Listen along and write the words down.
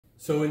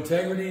So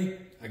integrity,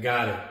 I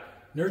got it.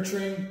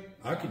 Nurturing,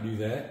 I could do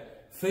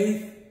that.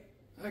 Faith,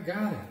 I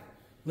got it.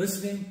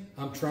 Listening,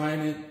 I'm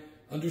trying it.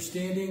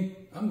 Understanding,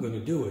 I'm going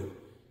to do it.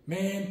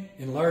 Man,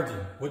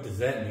 enlarging, what does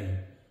that mean?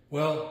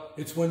 Well,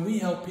 it's when we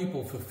help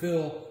people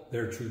fulfill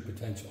their true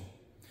potential.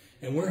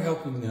 And we're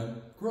helping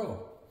them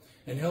grow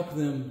and help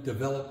them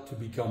develop to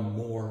become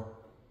more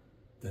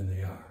than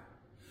they are.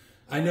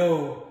 I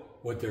know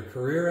what their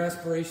career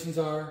aspirations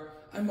are.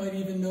 I might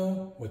even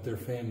know what their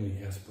family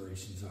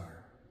aspirations are.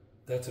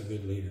 That's a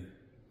good leader.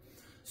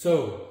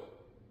 So,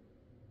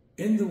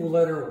 in the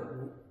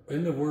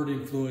word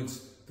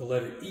influence, the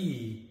letter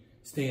E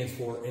stands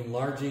for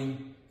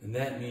enlarging, and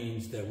that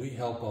means that we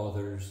help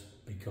others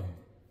become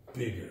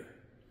bigger.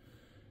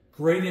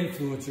 Great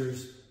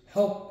influencers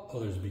help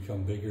others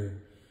become bigger,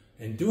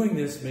 and doing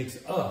this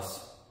makes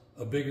us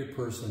a bigger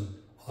person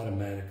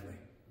automatically.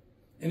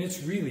 And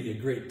it's really a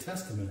great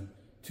testament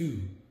to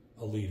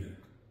a leader.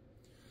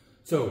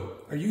 So,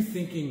 are you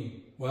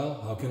thinking,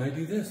 well, how can I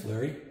do this,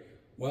 Larry?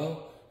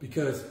 Well,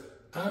 because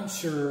I'm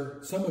sure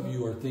some of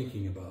you are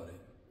thinking about it.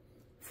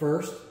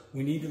 First,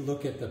 we need to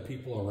look at the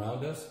people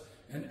around us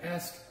and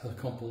ask a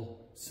couple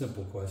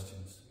simple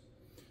questions.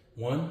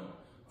 One,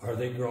 are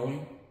they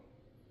growing?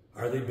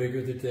 Are they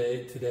bigger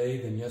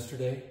today than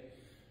yesterday?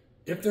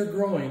 If they're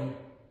growing,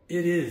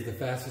 it is the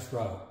fastest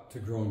route to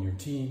growing your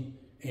team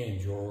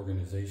and your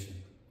organization.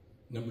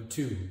 Number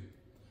two,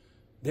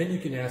 then you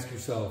can ask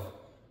yourself,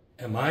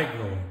 am I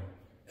growing?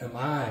 Am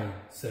I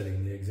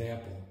setting the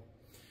example?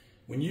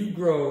 When you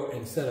grow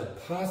and set a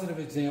positive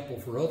example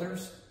for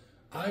others,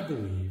 I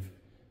believe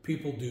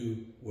people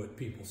do what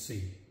people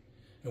see.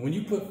 And when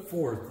you put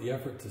forth the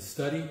effort to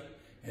study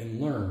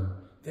and learn,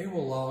 they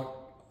will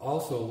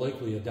also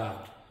likely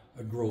adopt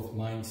a growth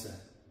mindset.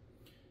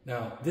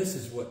 Now, this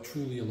is what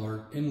truly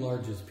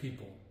enlarges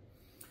people,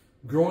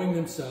 growing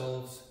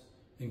themselves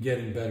and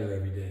getting better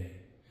every day.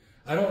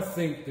 I don't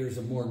think there's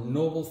a more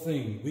noble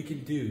thing we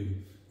can do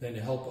than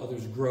to help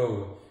others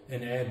grow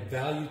and add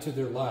value to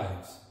their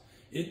lives.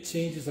 It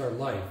changes our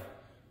life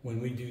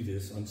when we do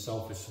this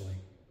unselfishly.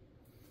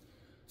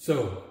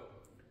 So,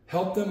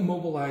 help them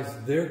mobilize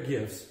their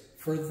gifts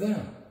for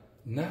them,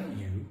 not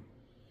you.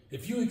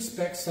 If you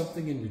expect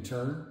something in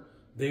return,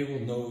 they will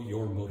know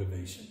your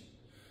motivation.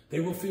 They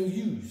will feel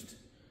used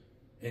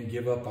and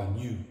give up on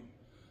you.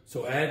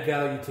 So add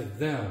value to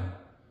them,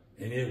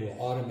 and it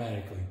will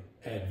automatically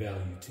add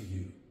value to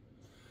you.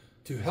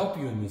 To help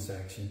you in this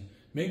action,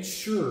 make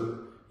sure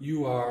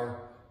you are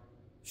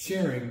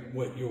sharing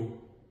what you're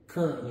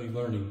currently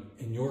learning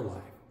in your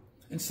life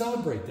and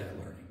celebrate that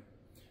learning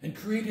and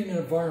create an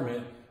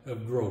environment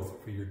of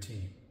growth for your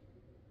team.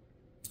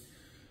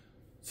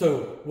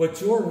 So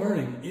what you're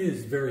learning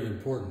is very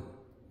important.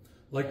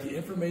 Like the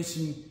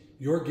information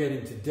you're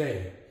getting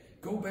today,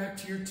 go back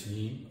to your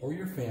team or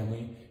your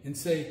family and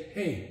say,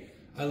 hey,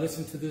 I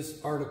listened to this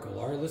article,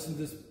 or I listened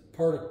to this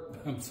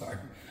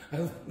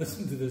I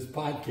listened to this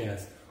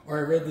podcast, or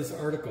I read this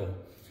article.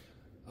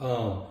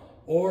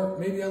 Or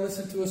maybe I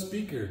listened to a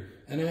speaker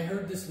and I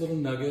heard this little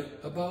nugget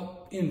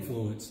about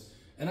influence,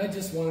 and I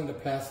just wanted to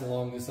pass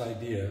along this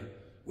idea,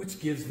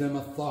 which gives them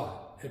a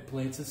thought. It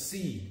plants a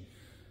seed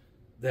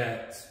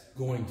that's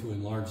going to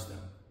enlarge them.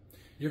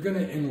 You're going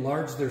to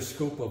enlarge their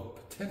scope of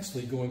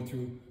potentially going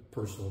through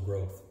personal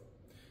growth,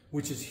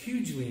 which is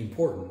hugely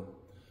important.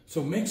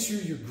 So make sure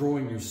you're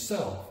growing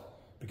yourself,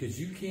 because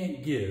you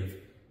can't give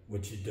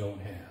what you don't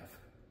have.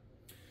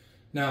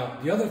 Now,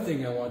 the other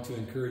thing I want to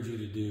encourage you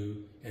to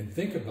do and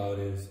think about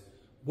is,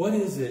 what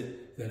is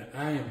it that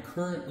I am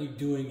currently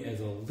doing as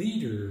a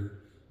leader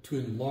to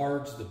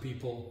enlarge the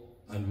people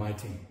on my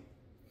team,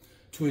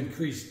 to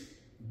increase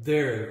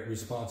their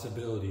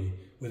responsibility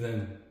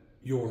within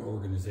your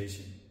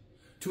organization,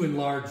 to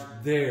enlarge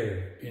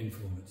their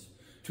influence,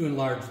 to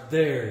enlarge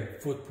their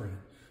footprint,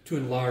 to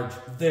enlarge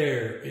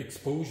their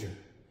exposure.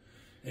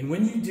 And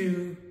when you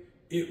do,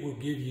 it will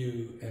give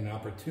you an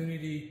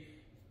opportunity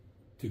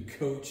to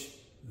coach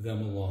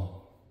them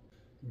along.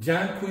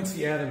 John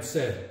Quincy Adams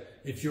said,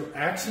 if your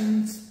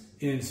actions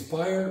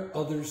inspire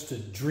others to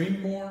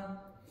dream more,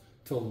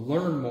 to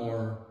learn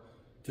more,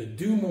 to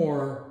do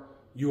more,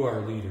 you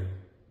are a leader.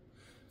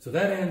 So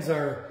that ends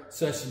our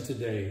session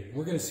today.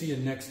 We're going to see you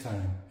next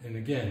time. And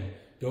again,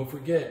 don't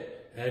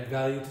forget, add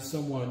value to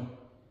someone,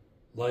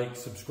 like,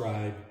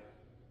 subscribe,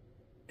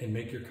 and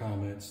make your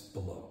comments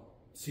below.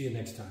 See you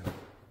next time.